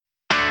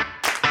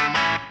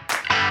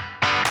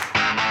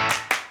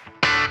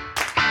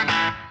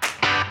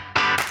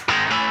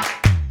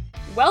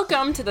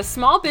Welcome to the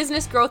Small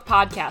Business Growth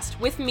Podcast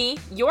with me,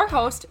 your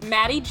host,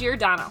 Maddie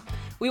Giordano.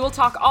 We will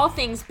talk all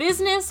things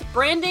business,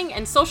 branding,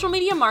 and social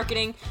media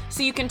marketing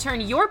so you can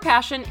turn your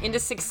passion into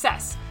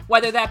success,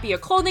 whether that be a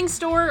clothing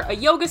store, a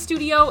yoga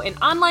studio, an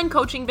online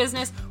coaching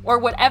business, or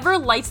whatever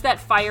lights that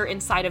fire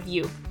inside of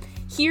you.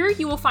 Here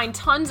you will find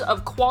tons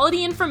of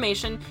quality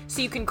information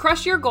so you can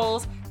crush your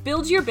goals,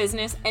 build your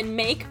business, and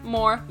make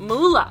more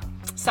moolah.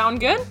 Sound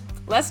good?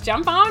 Let's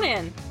jump on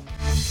in.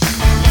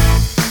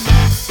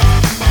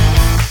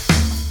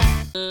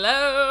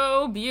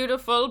 Hello,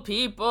 beautiful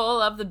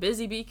people of the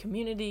Busy Bee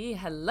community.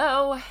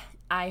 Hello.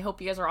 I hope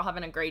you guys are all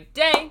having a great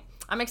day.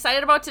 I'm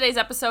excited about today's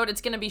episode.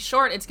 It's going to be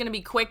short, it's going to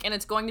be quick, and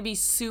it's going to be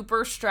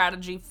super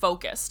strategy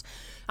focused.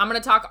 I'm going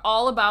to talk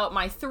all about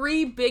my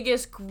 3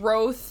 biggest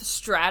growth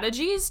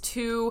strategies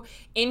to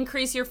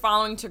increase your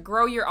following, to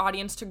grow your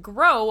audience, to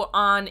grow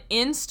on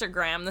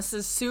Instagram. This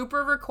is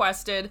super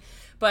requested,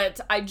 but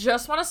I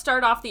just want to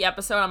start off the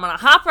episode. I'm going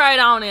to hop right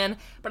on in,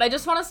 but I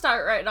just want to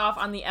start right off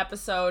on the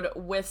episode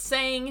with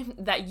saying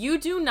that you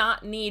do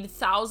not need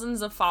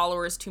thousands of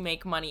followers to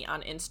make money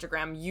on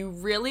Instagram. You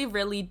really,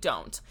 really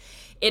don't.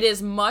 It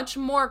is much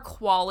more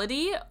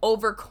quality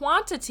over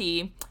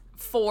quantity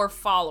for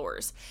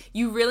followers.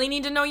 You really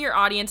need to know your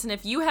audience, and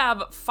if you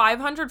have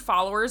 500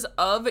 followers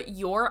of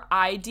your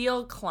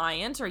ideal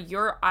client or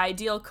your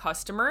ideal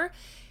customer,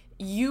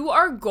 you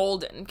are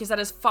golden, because that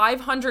is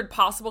 500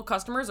 possible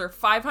customers or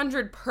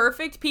 500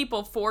 perfect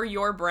people for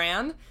your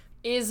brand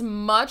is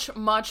much,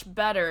 much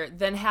better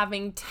than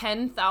having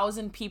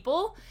 10,000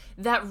 people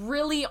that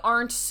really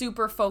aren't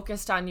super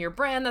focused on your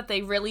brand, that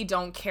they really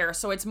don't care.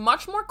 So it's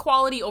much more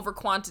quality over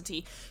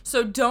quantity.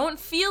 So don't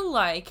feel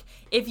like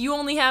if you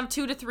only have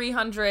 200 to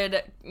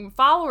 300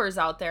 followers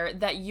out there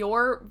that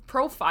your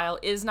profile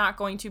is not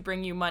going to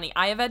bring you money.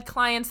 I have had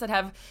clients that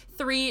have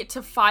 300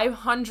 to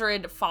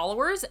 500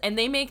 followers and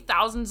they make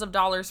thousands of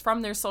dollars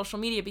from their social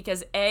media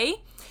because A,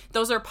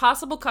 those are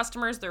possible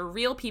customers, they're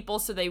real people,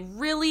 so they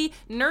really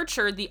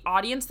nurture the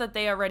audience that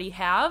they already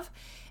have.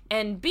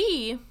 And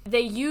B,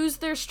 they use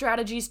their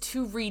strategies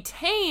to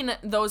retain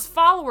those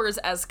followers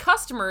as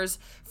customers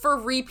for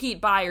repeat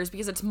buyers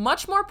because it's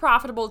much more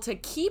profitable to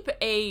keep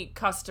a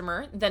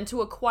customer than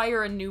to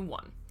acquire a new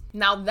one.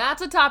 Now,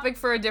 that's a topic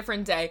for a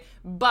different day,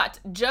 but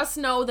just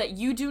know that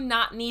you do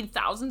not need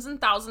thousands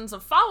and thousands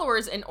of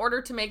followers in order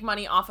to make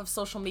money off of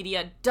social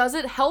media. Does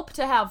it help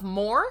to have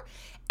more?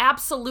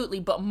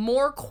 Absolutely, but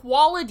more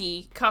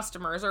quality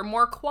customers or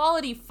more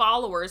quality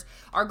followers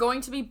are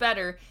going to be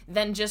better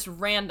than just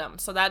random.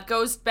 So that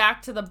goes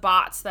back to the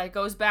bots, that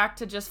goes back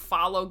to just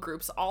follow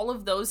groups, all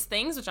of those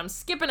things, which I'm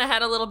skipping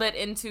ahead a little bit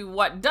into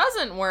what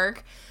doesn't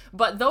work,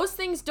 but those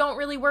things don't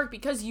really work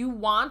because you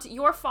want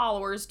your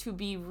followers to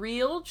be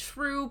real,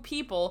 true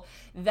people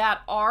that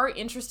are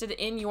interested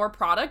in your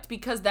product,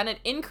 because then it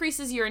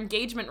increases your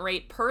engagement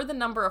rate per the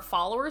number of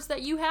followers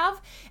that you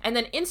have. And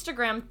then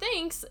Instagram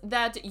thinks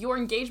that your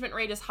engagement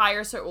rate is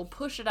higher, so it will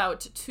push it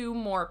out to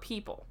more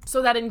people.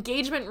 So that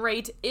engagement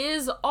rate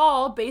is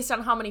all based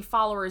on how many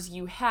followers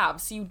you have.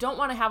 So you don't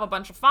want to have a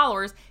bunch of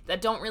followers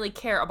that don't really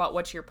care about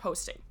what you're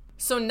posting.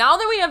 So now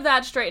that we have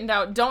that straightened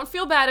out, don't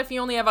feel bad if you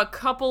only have a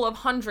couple of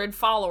hundred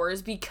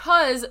followers,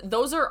 because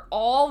those are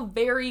all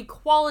very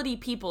quality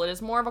people. It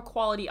is more of a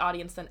quality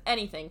audience than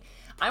anything.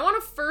 I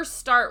want to first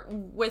start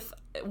with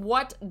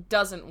what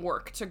doesn't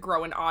work to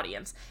grow an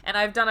audience. And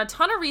I've done a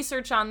ton of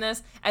research on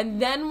this,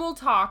 and then we'll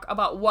talk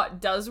about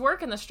what does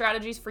work and the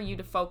strategies for you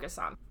to focus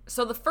on.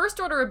 So the first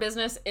order of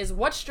business is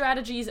what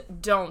strategies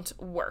don't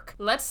work.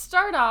 Let's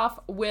start off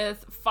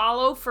with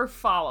follow for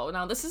follow.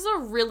 Now, this is a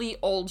really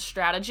old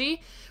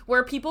strategy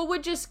where people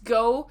would just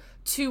go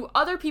to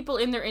other people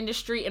in their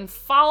industry and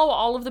follow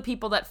all of the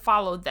people that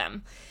followed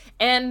them.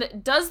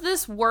 And does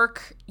this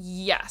work?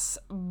 Yes,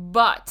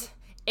 but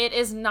it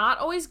is not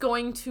always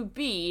going to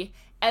be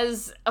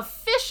as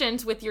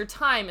efficient with your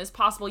time as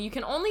possible. You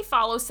can only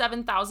follow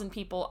 7,000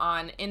 people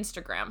on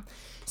Instagram.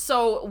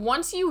 So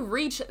once you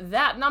reach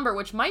that number,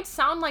 which might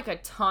sound like a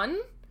ton,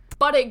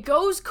 but it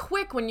goes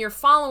quick when you're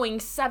following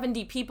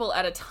 70 people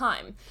at a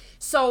time.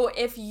 So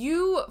if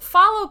you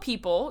follow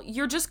people,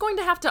 you're just going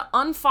to have to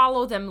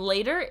unfollow them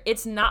later.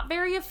 It's not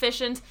very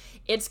efficient.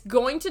 It's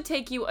going to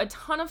take you a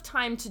ton of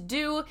time to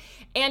do.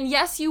 And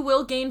yes, you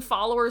will gain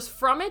followers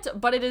from it,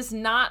 but it is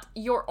not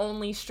your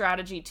only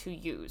strategy to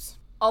use.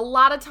 A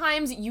lot of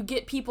times you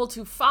get people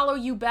to follow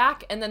you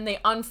back and then they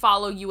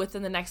unfollow you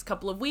within the next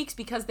couple of weeks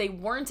because they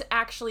weren't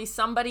actually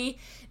somebody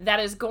that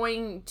is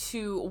going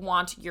to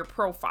want your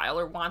profile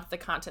or want the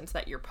content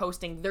that you're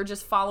posting. They're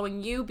just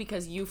following you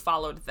because you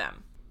followed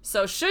them.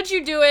 So should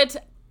you do it?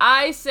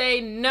 I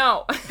say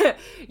no.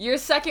 Your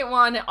second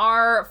one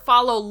are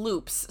follow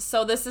loops.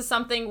 So this is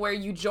something where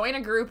you join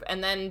a group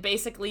and then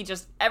basically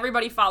just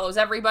everybody follows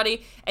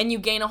everybody and you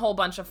gain a whole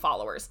bunch of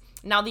followers.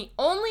 Now, the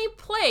only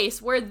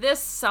place where this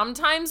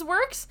sometimes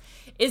works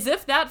is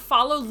if that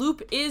follow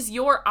loop is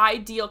your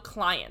ideal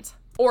client.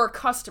 or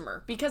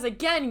customer, because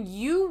again,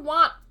 you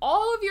want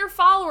all of your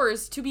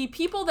followers to be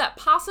people that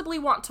possibly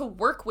want to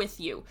work with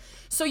you.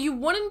 So you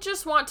wouldn't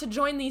just want to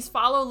join these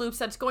follow loops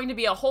that's going to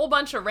be a whole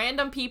bunch of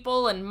random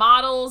people and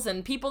models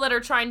and people that are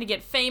trying to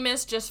get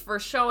famous just for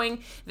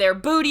showing their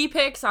booty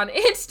pics on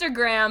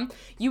Instagram.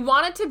 You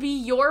want it to be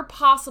your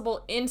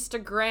possible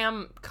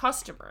Instagram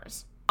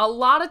customers. A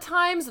lot of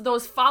times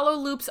those follow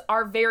loops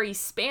are very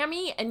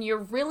spammy and you're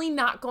really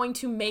not going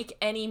to make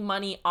any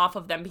money off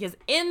of them, because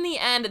in the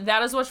end,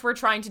 that is what we're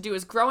trying to do,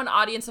 is grow an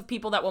audience of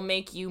people that will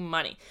make you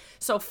money.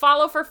 So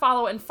follow for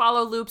follow and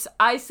follow loops,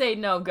 I say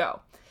no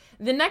go.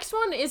 The next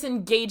one is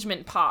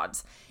engagement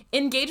pods.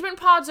 Engagement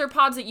pods are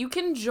pods that you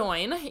can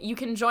join. You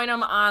can join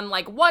them on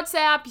like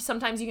WhatsApp.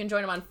 Sometimes you can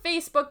join them on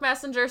Facebook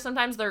Messenger.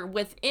 Sometimes they're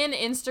within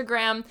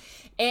Instagram.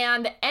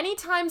 And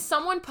anytime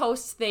someone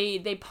posts,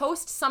 they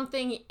post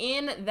something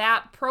in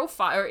that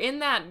profile or in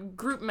that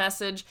group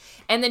message,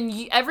 and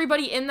then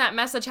everybody in that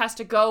message has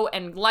to go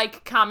and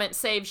like, comment,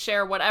 save,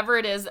 share, whatever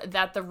it is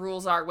that the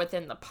rules are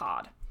within the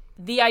pod.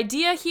 The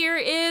idea here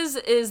is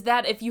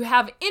that if you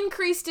have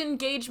increased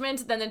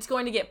engagement, then it's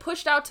going to get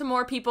pushed out to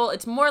more people.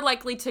 It's more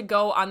likely to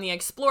go on the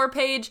explore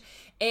page,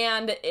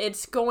 and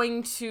it's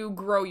going to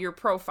grow your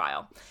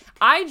profile.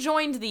 I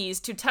joined these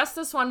to test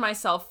this one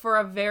myself for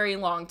a very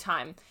long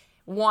time.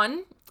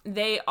 One,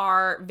 they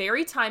are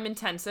very time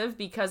intensive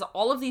because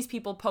all of these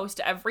people post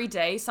every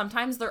day.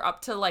 Sometimes they're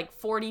up to like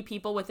 40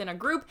 people within a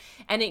group,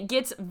 and it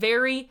gets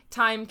very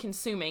time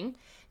consuming.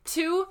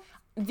 Two,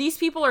 these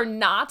people are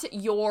not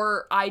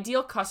your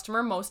ideal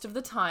customer most of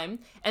the time,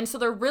 and so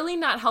they're really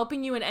not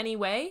helping you in any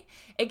way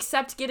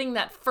except getting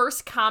that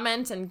first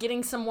comment and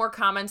getting some more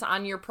comments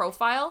on your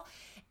profile.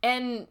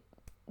 And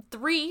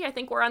three, I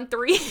think we're on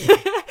three,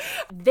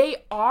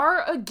 they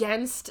are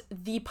against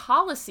the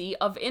policy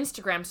of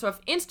Instagram. So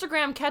if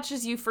Instagram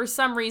catches you for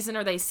some reason,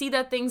 or they see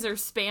that things are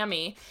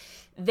spammy,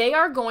 they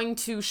are going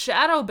to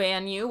shadow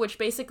ban you, which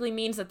basically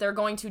means that they're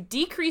going to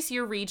decrease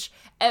your reach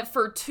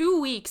for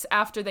 2 weeks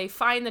after they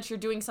find that you're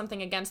doing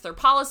something against their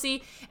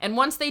policy. And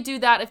once they do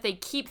that, if they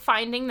keep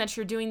finding that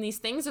you're doing these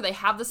things, or they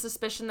have the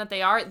suspicion that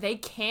they are, they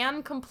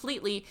can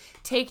completely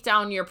take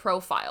down your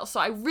profile. So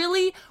I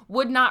really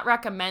would not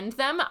recommend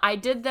them. I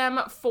did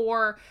them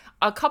for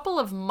a couple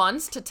of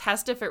months to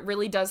test if it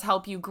really does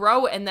help you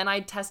grow, and then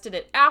I tested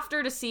it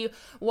after to see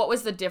what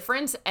was the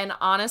difference, and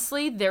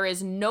honestly, there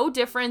is no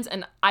difference,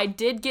 and I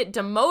did get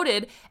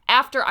demoted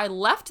after I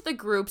left the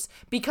groups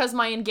because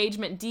my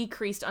engagement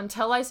decreased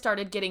until I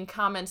started getting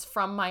comments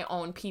from my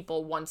own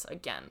people once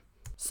again.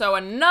 So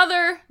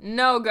another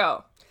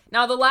no-go.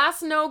 Now the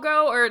last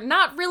no-go, or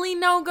not really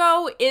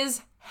no-go,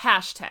 is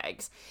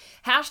hashtags.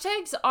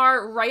 Hashtags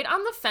are right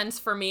on the fence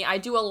for me. I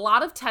do a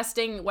lot of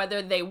testing,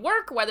 whether they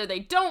work, whether they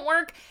don't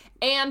work,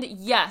 and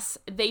yes,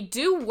 they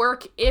do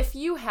work if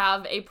you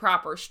have a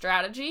proper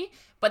strategy,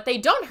 but they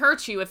don't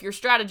hurt you if your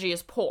strategy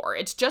is poor.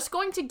 It's just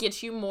going to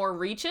get you more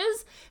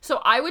reaches.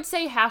 So I would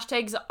say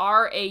hashtags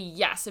are a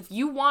yes. If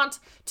you want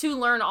to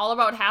learn all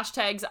about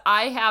hashtags,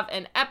 I have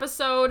an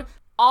episode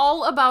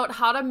all about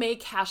how to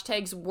make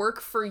hashtags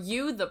work for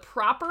you the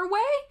proper way.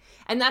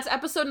 And that's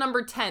episode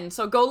number 10.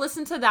 So go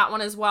listen to that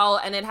one as well.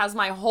 And it has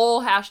my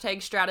whole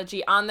hashtag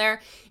strategy on there.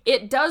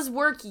 It does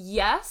work,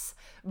 yes,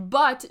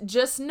 but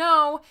just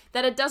know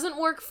that it doesn't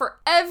work for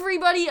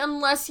everybody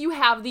unless you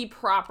have the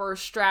proper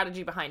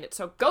strategy behind it.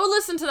 So go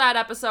listen to that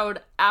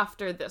episode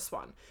after this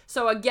one.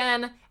 So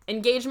again,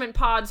 engagement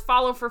pods,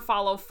 follow for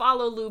follow,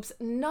 follow loops,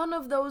 none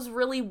of those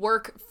really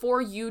work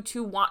for you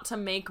to want to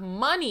make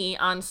money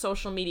on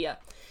social media.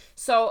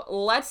 So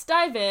let's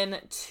dive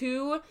in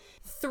to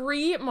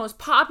 3 most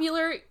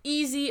popular,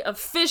 easy,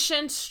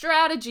 efficient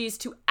strategies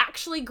to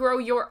actually grow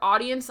your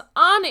audience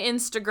on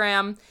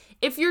Instagram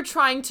if you're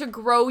trying to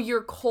grow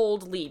your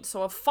cold lead.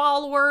 So a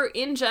follower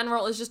in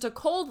general is just a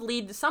cold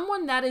lead,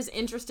 someone that is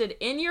interested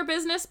in your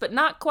business but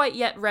not quite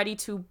yet ready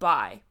to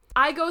buy.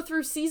 I go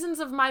through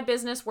seasons of my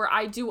business where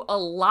I do a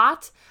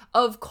lot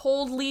of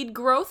cold lead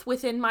growth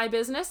within my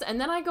business, and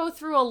then I go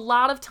through a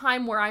lot of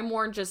time where I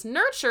more just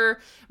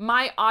nurture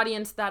my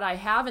audience that I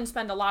have and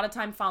spend a lot of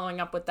time following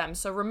up with them.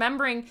 So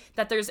remembering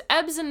that there's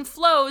ebbs and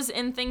flows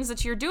in things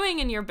that you're doing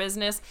in your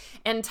business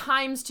and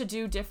times to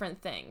do different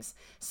things.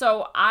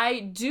 So I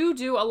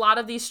do a lot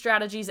of these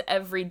strategies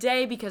every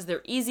day because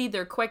they're easy,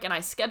 they're quick, and I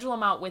schedule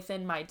them out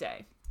within my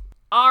day.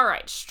 All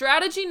right,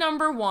 strategy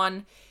number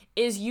 1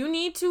 is you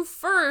need to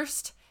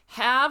first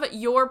have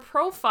your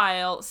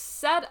profile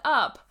set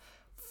up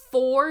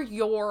for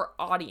your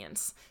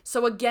audience.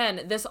 So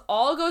again, this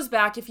all goes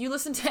back. If you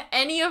listen to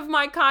any of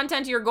my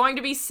content, you're going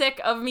to be sick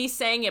of me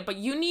saying it, but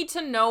you need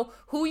to know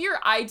who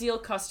your ideal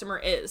customer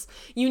is.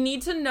 You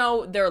need to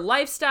know their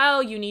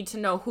lifestyle. You need to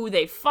know who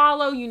they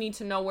follow. You need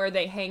to know where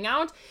they hang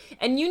out,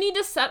 and you need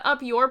to set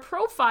up your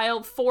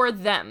profile for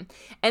them.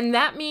 And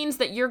that means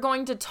that you're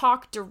going to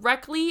talk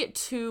directly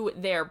to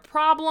their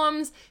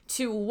problems,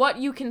 to what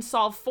you can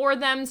solve for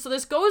them. So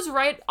this goes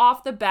right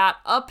off the bat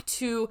up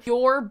to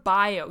your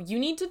bio. You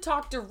need to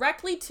talk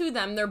directly to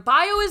them. Their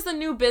bio is the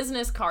new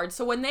business card.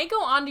 So when they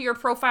go onto your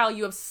profile,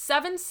 you have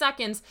 7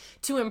 seconds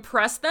to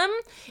impress them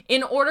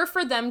in order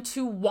for them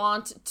to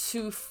want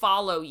to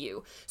follow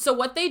you. So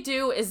what they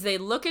do is they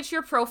look at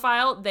your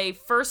profile, they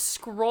first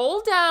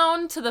scroll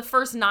down to the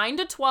first 9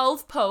 to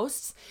 12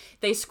 posts,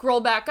 they scroll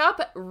back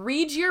up,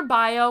 read your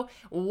bio,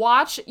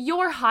 watch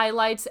your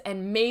highlights,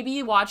 and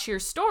maybe watch your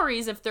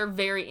stories if they're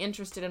very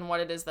interested in what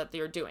it is that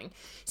they're doing.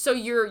 So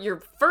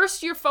your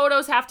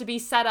photos have to be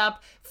set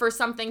up for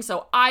something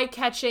so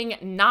eye-catching,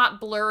 not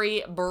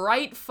blurry,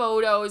 bright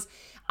photos,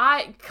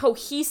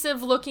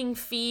 cohesive looking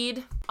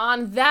feed.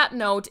 On that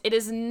note, it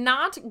is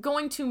not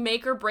going to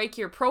make or break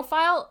your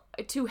profile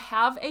to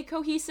have a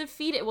cohesive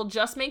feed. It will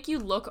just make you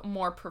look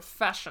more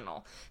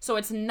professional. So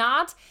it's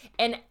not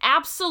an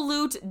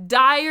absolute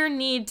dire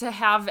need to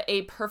have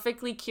a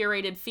perfectly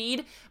curated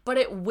feed, but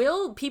it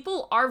will.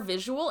 People are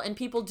visual and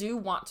people do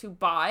want to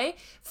buy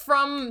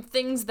from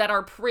things that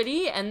are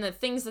pretty and the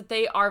things that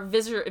they are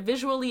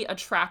visually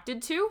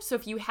attracted to. So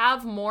if you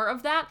have more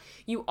of that,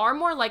 you are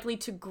more likely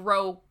to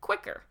grow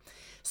quicker.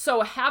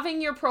 So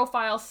having your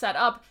profile set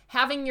up,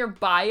 having your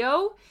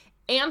bio,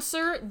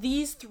 answer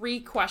these 3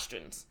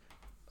 questions.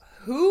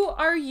 Who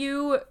are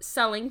you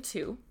selling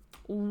to?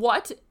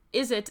 What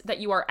is it that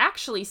you are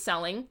actually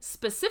selling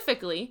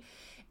specifically?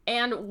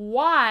 And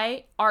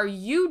why are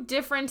you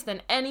different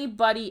than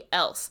anybody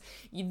else?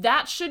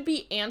 That should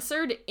be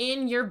answered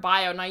in your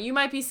bio. Now, you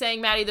might be saying,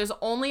 Maddie, there's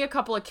only a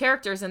couple of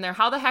characters in there.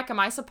 How the heck am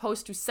I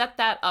supposed to set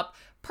that up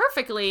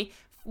perfectly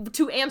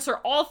to answer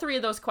all 3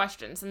 of those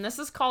questions? And this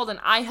is called an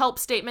I help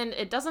statement.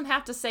 It doesn't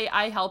have to say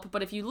I help,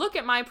 but if you look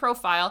at my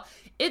profile,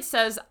 it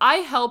says I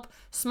help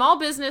small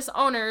business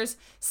owners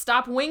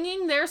stop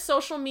winging their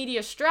social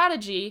media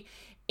strategy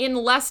in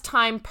less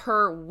time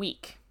per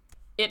week.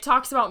 It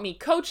talks about me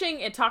coaching.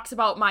 It talks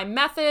about my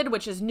method,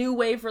 which is New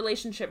Wave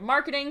Relationship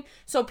Marketing.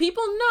 So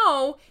people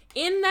know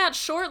in that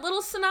short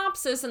little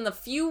synopsis and the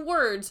few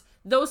words,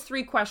 those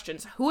 3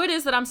 questions: who it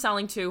is that I'm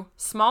selling to,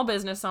 small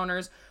business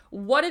owners;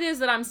 what it is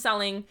that I'm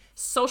selling,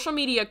 social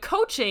media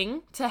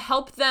coaching to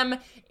help them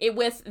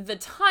with the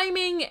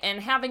timing and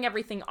having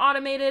everything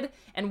automated;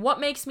 and what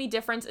makes me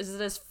different is it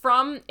is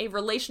from a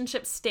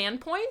relationship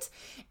standpoint,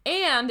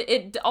 and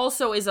it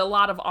also is a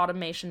lot of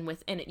automation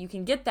within it. You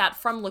can get that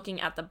from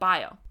looking at the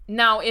bio.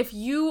 Now, if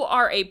you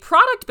are a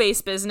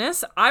product-based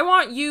business, I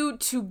want you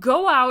to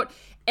go out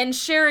and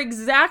share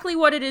exactly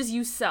what it is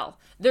you sell.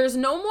 There's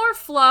no more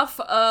fluff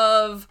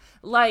of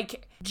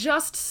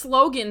just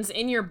slogans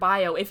in your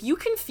bio. If you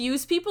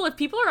confuse people, if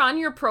people are on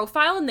your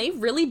profile and they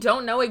really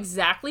don't know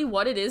exactly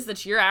what it is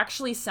that you're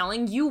actually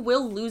selling, you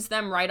will lose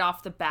them right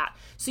off the bat.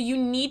 So you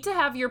need to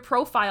have your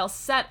profile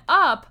set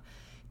up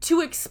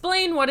to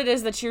explain what it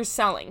is that you're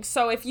selling.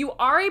 So if you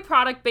are a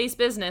product-based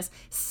business,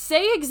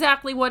 say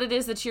exactly what it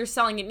is that you're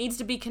selling. It needs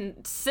to be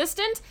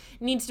consistent,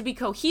 it needs to be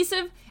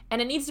cohesive,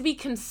 and it needs to be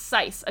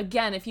concise.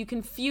 Again, if you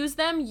confuse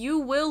them, you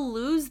will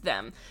lose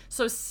them.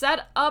 So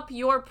set up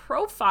your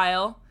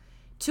profile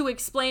to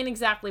explain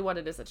exactly what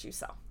it is that you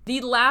sell.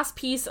 The last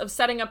piece of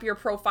setting up your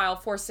profile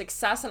for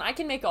success, and I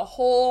can make a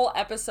whole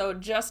episode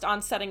just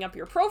on setting up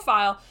your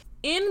profile,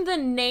 in the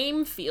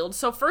name field.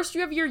 So first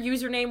you have your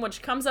username,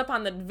 which comes up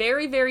on the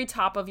very, very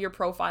top of your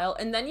profile.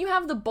 And then you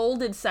have the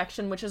bolded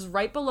section, which is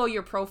right below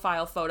your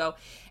profile photo.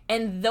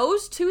 And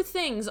those 2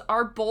 things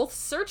are both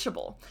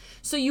searchable.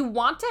 So you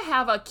want to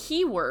have a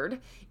keyword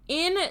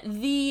in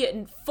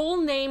the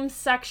full name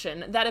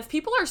section that if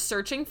people are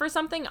searching for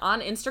something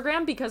on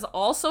Instagram, because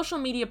all social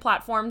media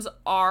platforms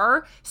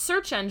are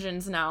search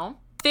engines now,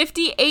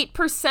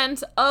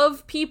 58%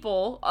 of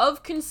people,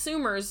 of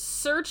consumers,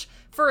 search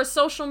for a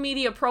social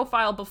media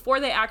profile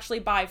before they actually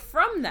buy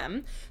from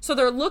them. So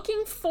they're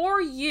looking for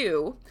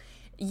you.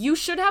 You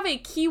should have a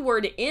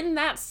keyword in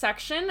that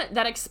section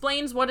that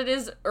explains what it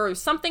is, or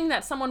something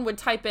that someone would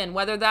type in,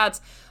 whether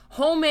that's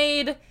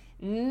homemade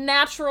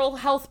natural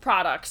health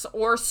products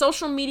or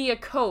social media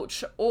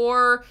coach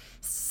or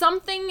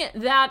something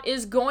that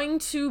is going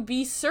to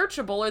be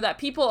searchable, or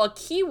that a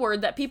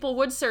keyword that people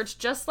would search,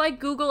 just like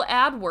Google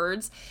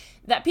AdWords,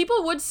 that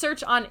people would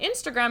search on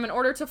Instagram in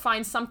order to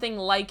find something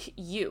like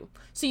you.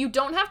 So you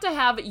don't have to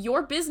have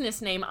your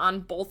business name on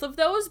both of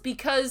those,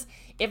 because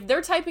if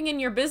they're typing in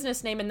your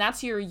business name and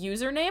that's your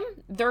username,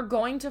 they're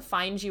going to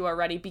find you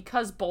already,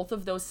 because both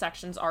of those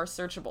sections are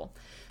searchable.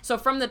 So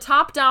from the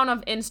top down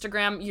of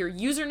Instagram, your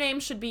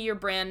username should be your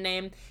brand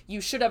name.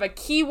 You should have a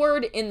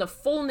keyword in the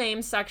full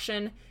name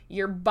section.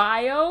 Your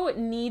bio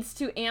needs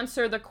to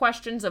answer the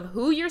questions of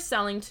who you're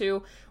selling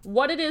to,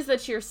 what it is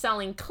that you're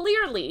selling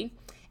clearly,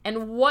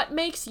 and what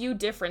makes you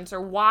different, or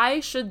why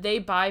should they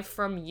buy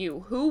from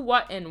you? Who,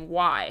 what, and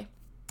why.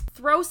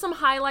 Throw some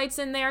highlights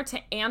in there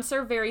to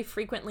answer very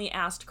frequently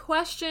asked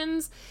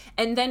questions.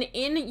 And then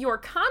in your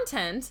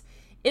content,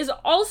 is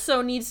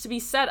also needs to be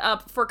set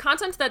up for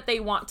content that they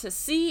want to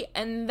see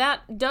and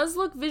that does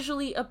look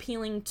visually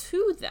appealing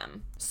to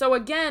them. So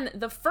again,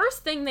 the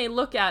first thing they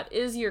look at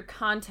is your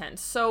content.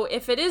 So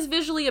if it is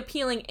visually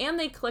appealing and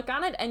they click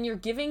on it and you're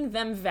giving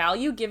them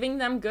value, giving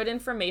them good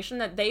information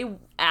that they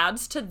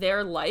adds to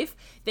their life,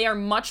 they are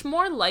much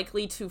more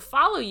likely to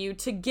follow you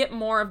to get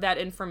more of that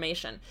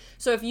information.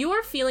 So if you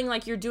are feeling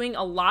like you're doing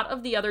a lot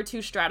of the other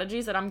two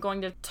strategies that I'm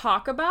going to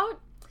talk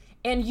about,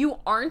 and you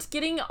aren't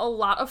getting a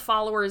lot of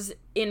followers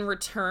in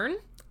return,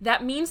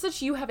 that means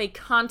that you have a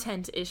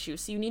content issue.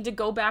 So you need to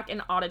go back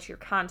and audit your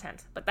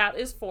content. But that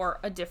is for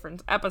a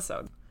different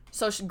episode.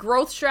 So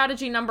growth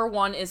strategy number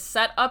 1 is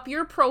set up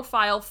your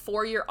profile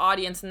for your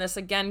audience. And this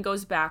again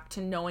goes back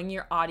to knowing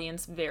your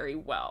audience very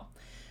well.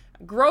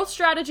 Growth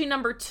strategy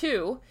number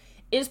 2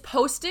 is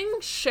posting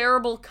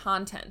shareable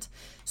content.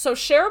 So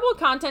shareable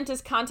content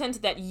is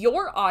content that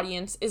your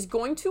audience is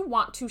going to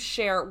want to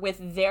share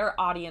with their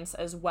audience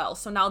as well.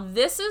 So now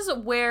this is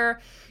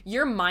where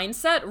your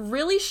mindset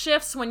really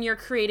shifts when you're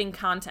creating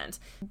content,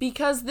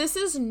 because this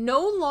is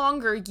no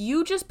longer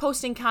you just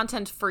posting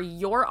content for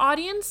your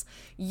audience.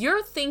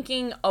 You're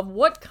thinking of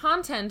what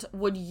content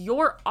would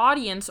your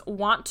audience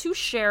want to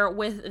share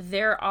with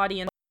their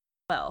audience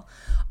as well.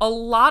 A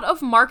lot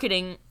of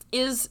marketing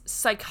is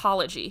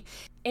psychology,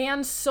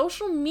 and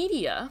social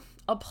media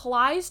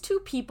applies to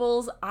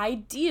people's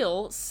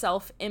ideal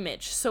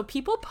self-image. So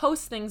people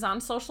post things on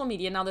social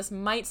media. Now this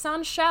might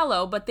sound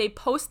shallow, but they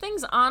post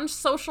things on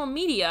social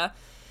media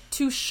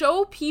to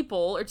show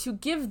people or to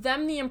give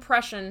them the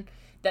impression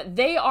that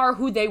they are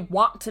who they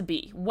want to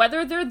be.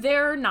 Whether they're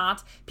there or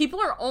not, people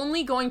are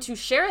only going to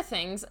share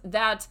things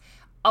that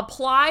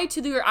apply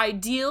to their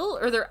ideal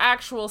or their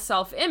actual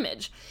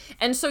self-image.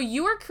 And so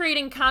you are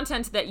creating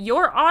content that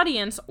your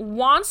audience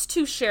wants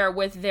to share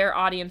with their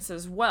audience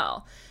as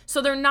well. So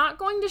they're not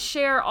going to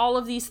share all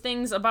of these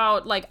things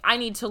about like, I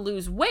need to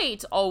lose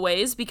weight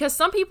always, because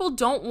some people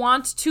don't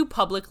want to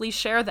publicly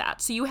share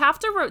that. So you have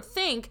to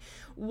think,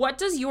 what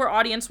does your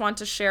audience want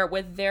to share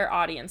with their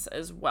audience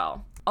as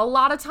well? A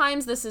lot of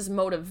times this is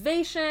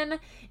motivation,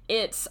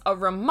 it's a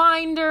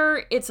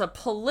reminder, it's a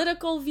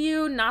political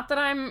view. Not that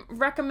I'm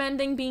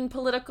recommending being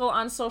political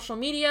on social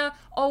media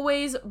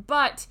always,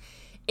 but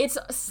it's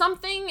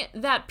something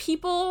that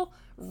people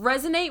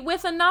resonate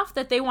with enough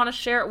that they want to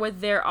share it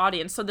with their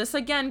audience. So this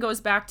again goes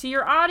back to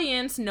your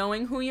audience,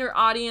 knowing who your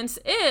audience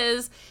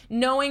is,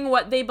 knowing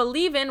what they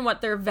believe in,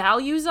 what their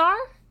values are,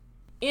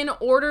 in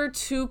order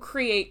to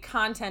create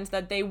content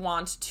that they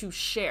want to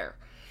share.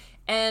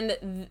 And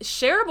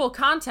shareable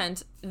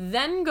content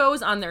then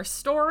goes on their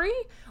story,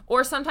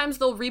 or sometimes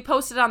they'll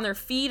repost it on their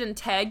feed and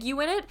tag you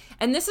in it.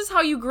 And this is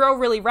how you grow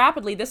really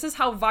rapidly. This is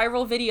how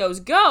viral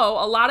videos go.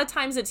 A lot of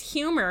times it's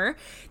humor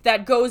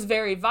that goes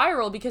very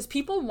viral because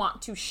people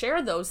want to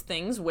share those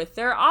things with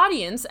their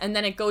audience, and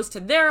then it goes to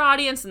their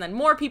audience, and then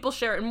more people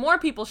share it and more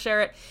people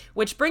share it,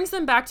 which brings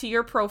them back to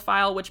your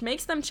profile, which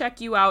makes them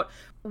check you out,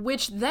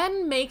 which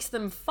then makes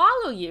them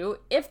follow you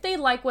if they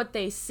like what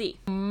they see.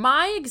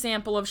 My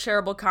example of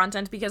shareable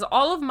content, because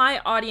all of my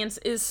audience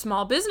is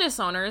small business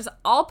owners,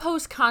 I'll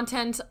post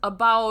content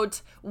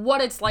about what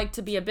it's like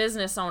to be a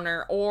business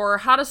owner, or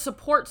how to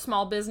support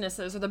small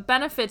businesses, or the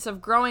benefits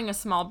of growing a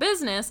small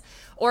business,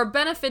 or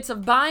benefits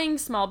of buying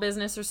small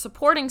business or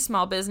supporting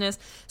small business.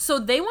 So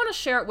they want to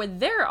share it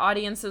with their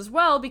audience as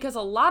well, because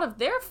a lot of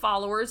their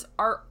followers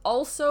are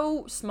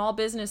also small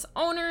business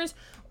owners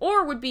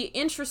or would be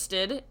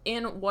interested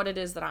in what it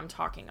is that I'm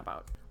talking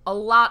about. A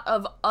lot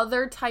of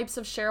other types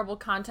of shareable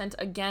content,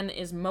 again,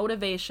 is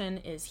motivation,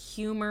 is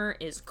humor,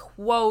 is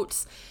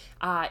quotes,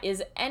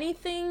 is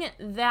anything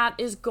that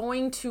is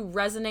going to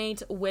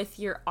resonate with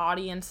your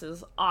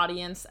audience's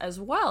audience as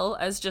well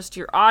as just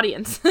your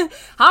audience.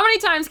 How many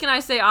times can I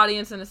say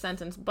audience in a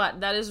sentence?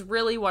 But that is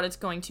really what it's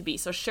going to be.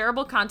 So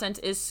shareable content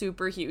is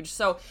super huge.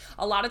 So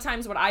a lot of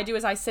times what I do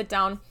is I sit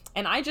down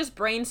and I just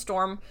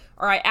brainstorm,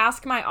 or I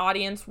ask my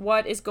audience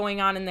what is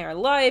going on in their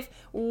life,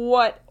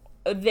 what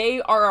they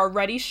are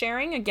already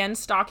sharing, again,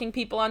 stalking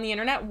people on the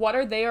internet, what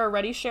are they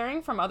already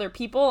sharing from other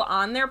people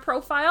on their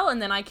profile,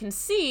 and then I can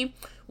see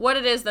what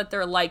it is that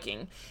they're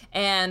liking.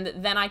 And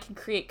then I can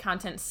create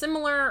content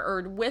similar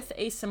or with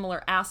a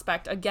similar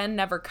aspect. Again,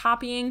 never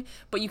copying,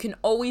 but you can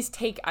always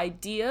take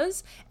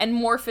ideas and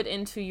morph it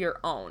into your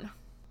own.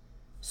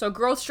 So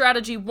growth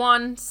strategy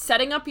 1,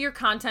 setting up your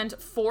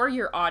content for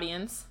your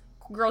audience.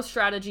 Growth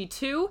strategy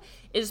 2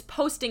 is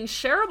posting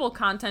shareable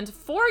content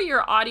for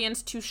your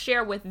audience to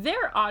share with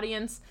their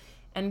audience.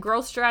 And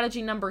growth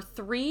strategy number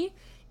 3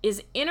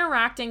 is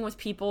interacting with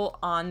people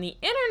on the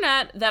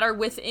internet that are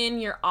within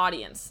your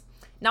audience.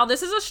 Now,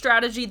 this is a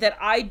strategy that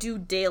I do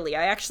daily.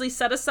 I actually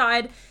set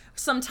aside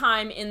some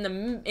time in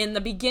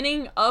the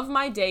beginning of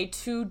my day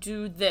to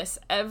do this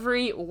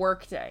every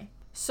workday.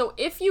 So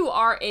if you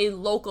are a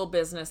local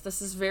business,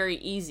 this is very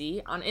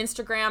easy. On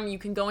Instagram, you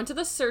can go into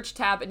the search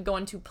tab and go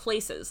into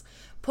places.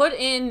 Put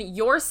in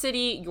your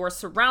city, your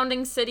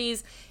surrounding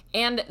cities,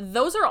 And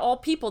those are all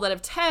people that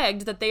have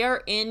tagged that they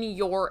are in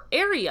your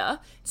area.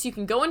 So you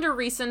can go into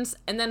recents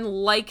and then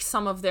like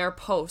some of their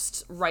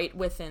posts right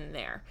within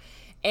there.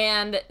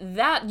 And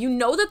that, you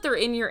know that they're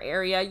in your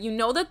area, you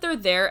know that they're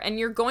there, and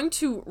you're going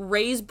to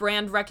raise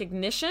brand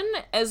recognition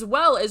as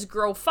well as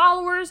grow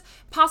followers,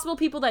 possible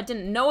people that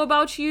didn't know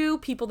about you,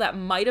 people that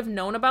might have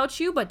known about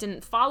you but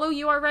didn't follow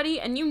you already,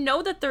 and you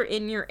know that they're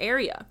in your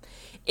area.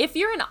 If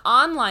you're an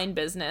online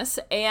business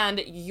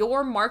and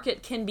your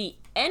market can be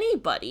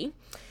anybody,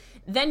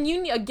 then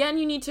you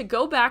need to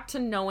go back to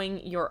knowing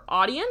your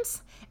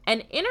audience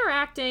and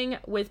interacting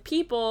with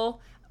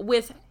people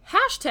with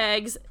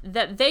hashtags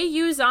that they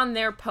use on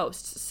their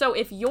posts. So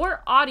if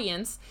your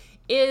audience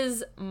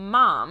is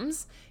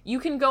moms, you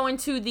can go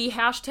into the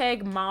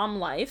hashtag mom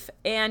life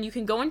and you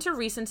can go into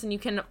recents and you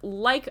can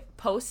like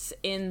posts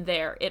in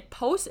there. It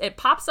pops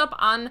up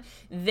on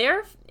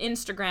their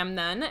Instagram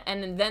then,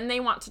 and then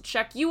they want to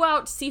check you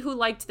out, see who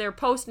liked their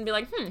post and be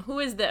like, who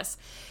is this?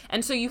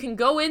 And so you can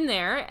go in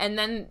there, and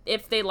then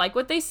if they like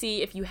what they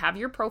see, if you have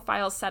your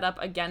profile set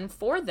up again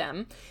for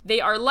them,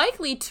 they are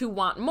likely to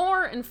want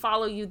more and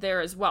follow you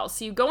there as well.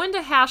 So you go into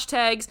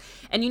hashtags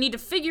and you need to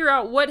figure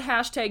out what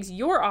hashtags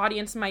your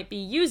audience might be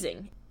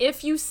using.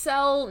 If you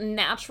sell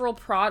natural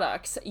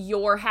products,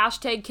 your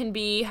hashtag can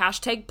be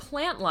hashtag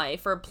plant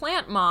life or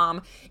plant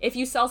mom. If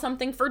you sell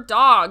something for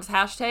dogs,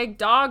 hashtag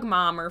dog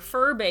mom or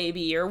fur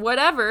baby or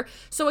whatever.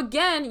 So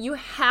again, you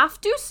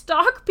have to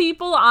stalk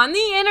people on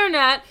the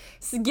internet.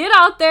 So get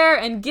out there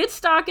and get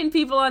stalking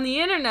people on the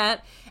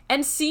internet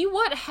and see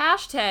what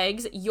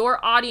hashtags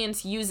your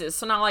audience uses.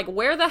 So now, like,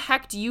 where the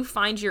heck do you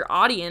find your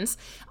audience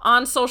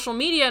on social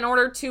media in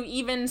order to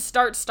even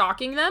start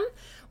stalking them?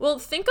 Well,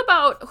 think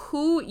about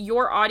who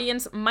your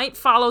audience might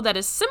follow that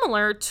is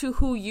similar to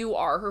who you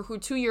are or who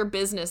to your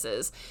business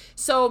is.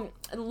 So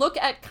look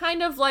at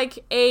kind of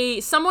like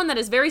someone that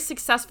is very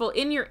successful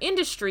in your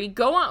industry,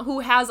 go on,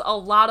 who has a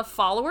lot of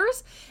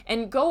followers,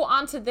 and go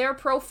onto their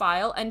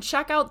profile and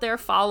check out their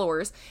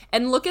followers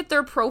and look at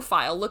their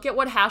profile. Look at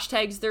what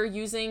hashtags they're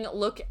using,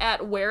 look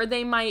at where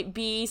they might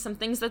be, some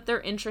things that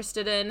they're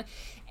interested in.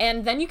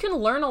 And then you can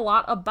learn a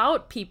lot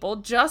about people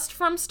just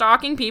from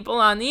stalking people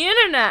on the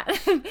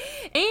internet.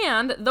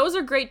 And those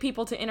are great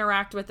people to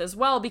interact with as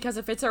well, because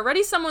if it's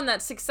already someone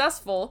that's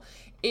successful,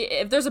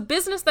 if there's a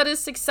business that is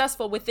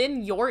successful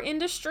within your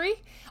industry,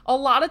 a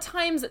lot of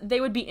times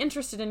they would be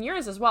interested in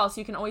yours as well.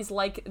 So you can always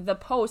like the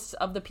posts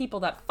of the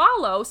people that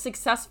follow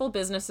successful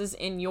businesses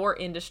in your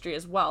industry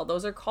as well.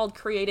 Those are called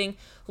creating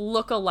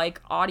lookalike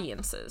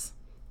audiences.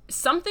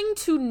 Something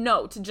to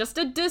note, just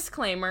a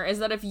disclaimer, is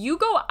that if you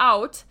go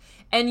out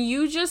and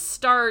you just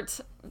start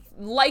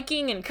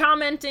liking and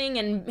commenting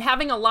and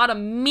having a lot of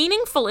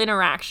meaningful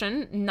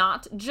interaction,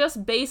 not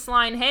just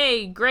baseline,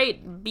 hey,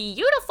 great,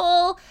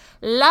 beautiful,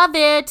 love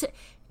it,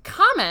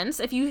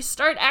 comments, if you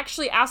start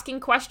actually asking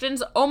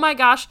questions, oh my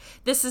gosh,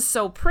 this is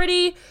so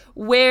pretty,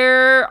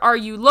 where are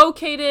you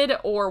located,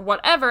 or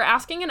whatever,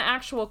 asking an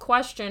actual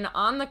question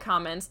on the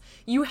comments,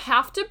 you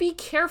have to be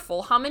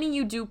careful how many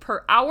you do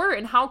per hour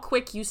and how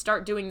quick you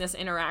start doing this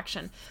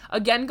interaction.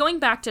 Again, going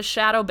back to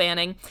shadow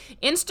banning,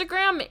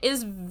 Instagram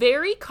is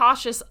very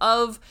cautious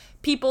of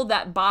people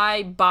that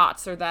buy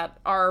bots or that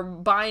are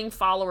buying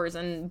followers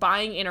and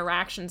buying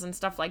interactions and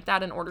stuff like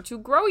that in order to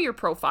grow your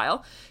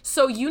profile.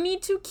 So you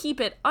need to keep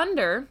it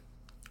under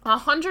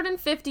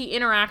 150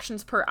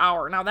 interactions per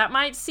hour. Now that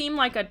might seem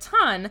like a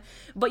ton,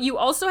 but you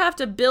also have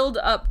to build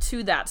up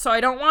to that. So I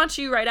don't want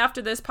you right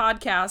after this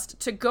podcast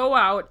to go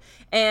out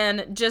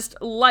and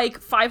just like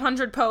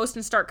 500 posts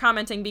and start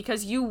commenting,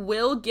 because you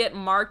will get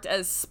marked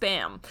as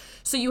spam.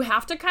 So you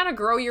have to kind of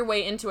grow your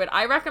way into it.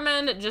 I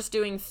recommend just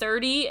doing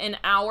 30 an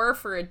hour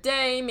for a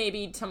day,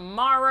 maybe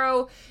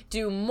tomorrow,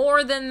 do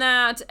more than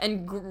that,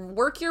 and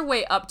work your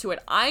way up to it.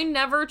 I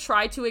never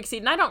try to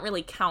exceed, and I don't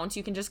really count.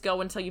 You can just go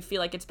until you feel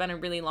like it's been a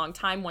really long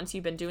time once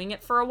you've been doing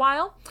it for a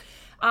while.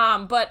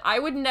 But I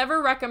would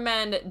never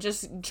recommend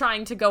just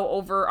trying to go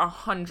over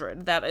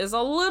 100. That is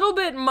a little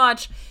bit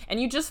much,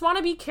 and you just want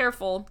to be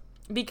careful,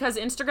 because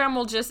Instagram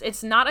will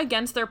it's not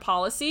against their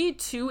policy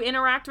to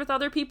interact with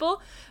other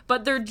people,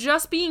 but they're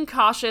just being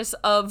cautious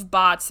of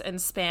bots and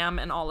spam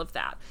and all of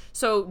that.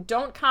 So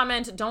don't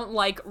comment, don't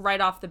like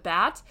right off the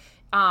bat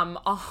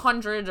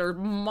 100 or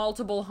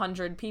multiple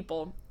hundred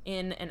people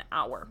in an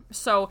hour.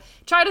 So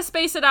try to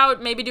space it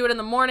out, maybe do it in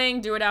the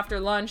morning, do it after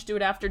lunch, do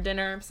it after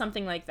dinner,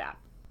 something like that.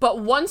 But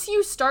once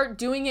you start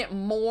doing it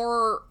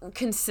more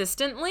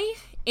consistently,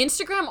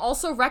 Instagram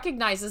also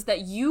recognizes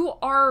that you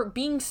are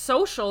being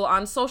social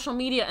on social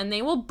media, and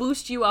they will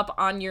boost you up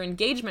on your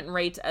engagement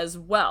rate as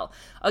well.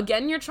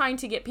 Again, you're trying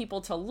to get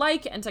people to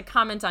like and to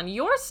comment on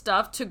your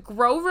stuff to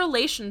grow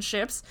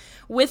relationships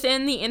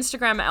within the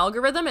Instagram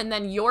algorithm, and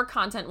then your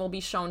content will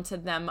be shown to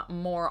them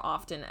more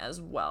often as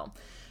well.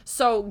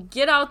 So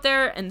get out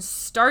there and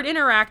start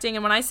interacting.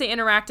 And when I say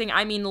interacting,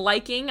 I mean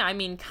liking, I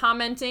mean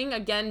commenting.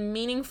 Again,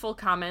 meaningful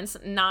comments,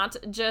 not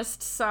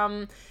just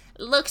some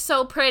look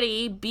so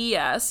pretty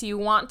BS. You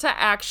want to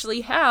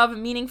actually have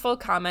meaningful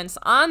comments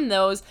on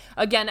those.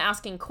 Again,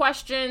 asking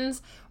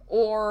questions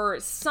or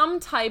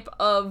some type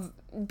of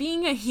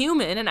being a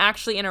human and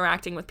actually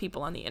interacting with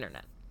people on the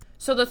internet.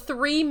 So the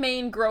 3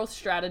 main growth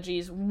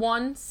strategies: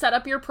 1, set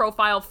up your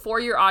profile for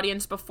your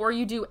audience before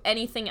you do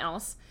anything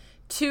else.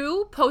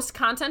 2, post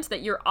content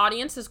that your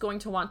audience is going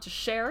to want to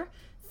share.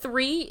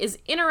 3 is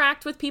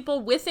interact with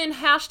people within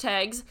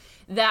hashtags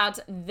that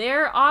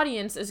their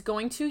audience is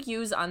going to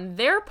use on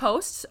their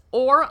posts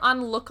or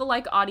on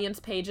lookalike audience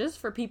pages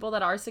for people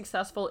that are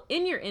successful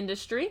in your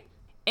industry.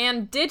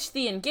 And ditch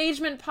the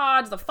engagement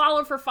pods, the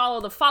follow for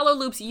follow, the follow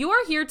loops. You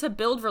are here to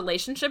build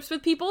relationships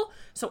with people.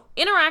 So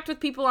interact with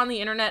people on the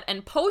internet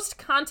and post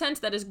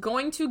content that is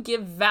going to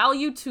give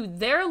value to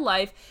their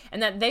life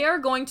and that they are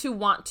going to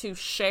want to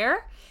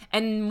share.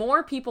 And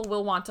more people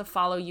will want to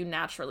follow you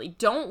naturally.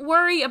 Don't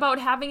worry about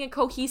having a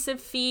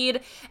cohesive feed.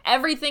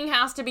 Everything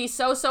has to be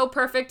so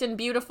perfect and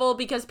beautiful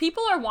because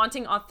people are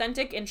wanting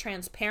authentic and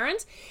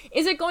transparent.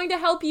 Is it going to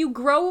help you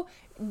grow?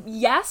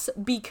 Yes,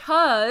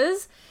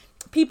 because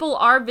people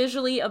are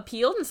visually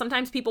appealed, and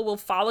sometimes people will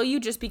follow you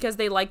just because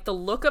they like the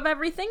look of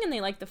everything and they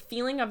like the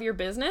feeling of your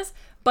business,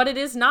 but it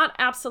is not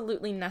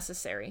absolutely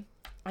necessary.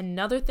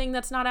 Another thing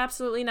that's not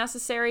absolutely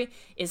necessary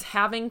is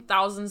having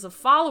thousands of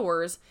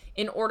followers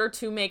in order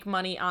to make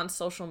money on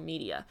social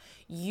media.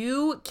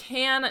 You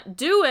can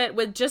do it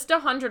with just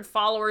 100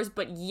 followers,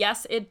 but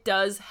yes, it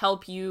does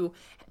help you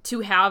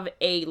to have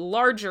a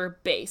larger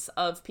base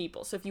of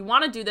people. So if you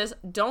want to do this,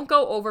 don't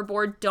go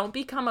overboard, don't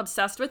become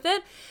obsessed with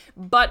it,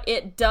 but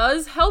it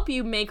does help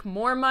you make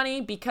more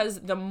money because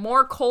the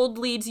more cold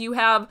leads you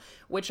have,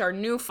 which are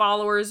new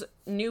followers,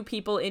 new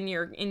people in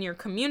your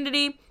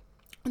community,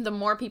 the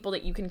more people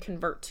that you can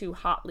convert to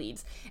hot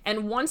leads.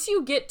 And once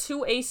you get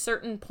to a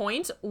certain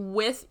point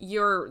with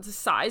the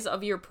size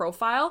of your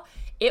profile,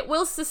 it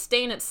will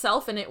sustain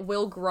itself and it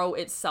will grow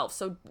itself.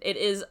 So it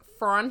is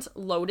front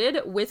loaded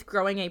with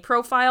growing a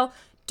profile.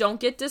 Don't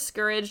get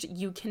discouraged.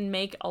 You can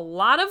make a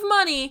lot of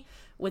money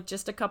with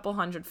just a couple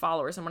hundred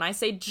followers. And when I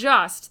say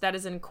just, that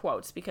is in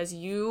quotes because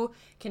you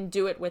can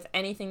do it with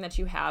anything that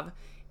you have.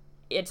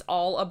 It's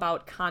all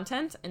about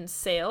content and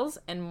sales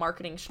and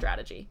marketing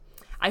strategy.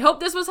 I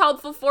hope this was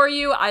helpful for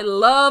you. I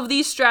love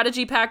these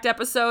strategy-packed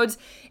episodes,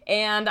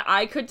 and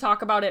I could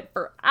talk about it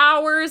for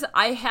hours.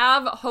 I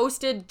have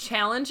hosted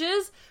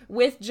challenges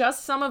with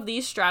just some of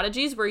these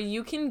strategies where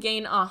you can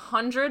gain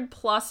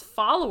 100+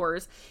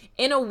 followers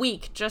in a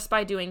week just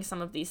by doing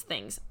some of these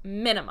things,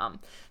 minimum.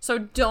 So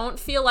don't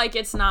feel like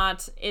it's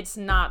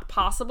not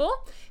possible.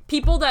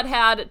 People that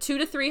had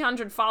 200 to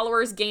 300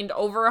 followers gained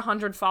over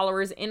 100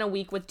 followers in a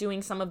week with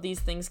doing some of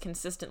these things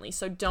consistently.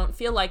 So don't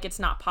feel like it's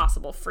not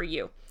possible for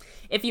you.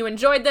 If you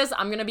enjoyed this,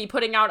 I'm going to be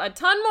putting out a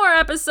ton more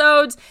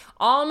episodes,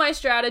 all my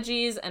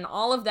strategies and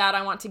all of that.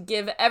 I want to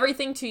give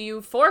everything to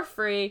you for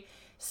free.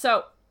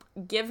 So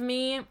give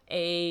me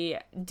a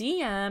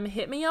DM,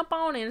 hit me up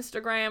on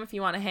Instagram if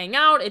you want to hang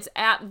out. It's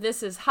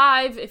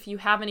 @thisishive. If you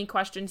have any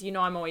questions, you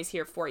know I'm always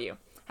here for you.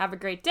 Have a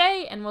great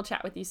day, and we'll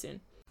chat with you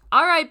soon.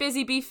 All right,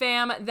 Busy Bee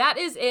fam, that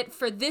is it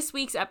for this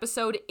week's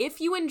episode.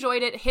 If you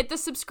enjoyed it, hit the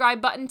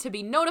subscribe button to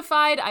be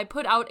notified. I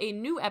put out a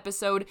new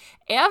episode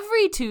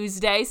every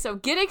Tuesday, so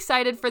get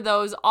excited for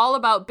those, all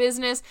about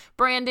business,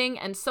 branding,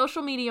 and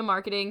social media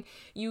marketing.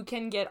 You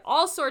can get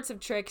all sorts of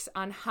tricks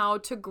on how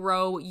to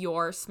grow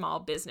your small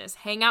business.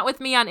 Hang out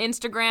with me on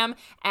Instagram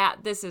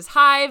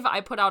 @thisishive.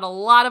 I put out a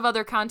lot of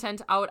other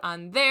content out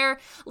on there.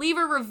 Leave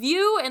a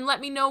review and let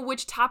me know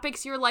which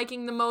topics you're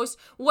liking the most,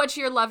 what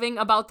you're loving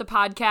about the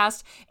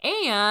podcast.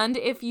 And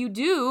if you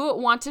do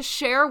want to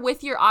share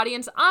with your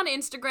audience on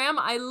Instagram,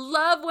 I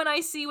love when I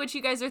see what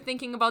you guys are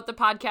thinking about the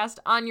podcast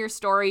on your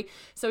story.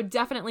 So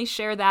definitely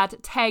share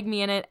that, tag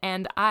me in it,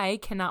 and I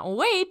cannot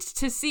wait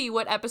to see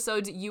what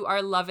episodes you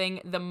are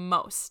loving the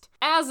most.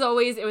 As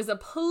always, it was a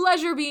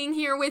pleasure being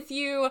here with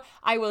you.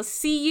 I will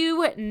see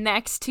you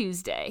next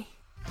Tuesday.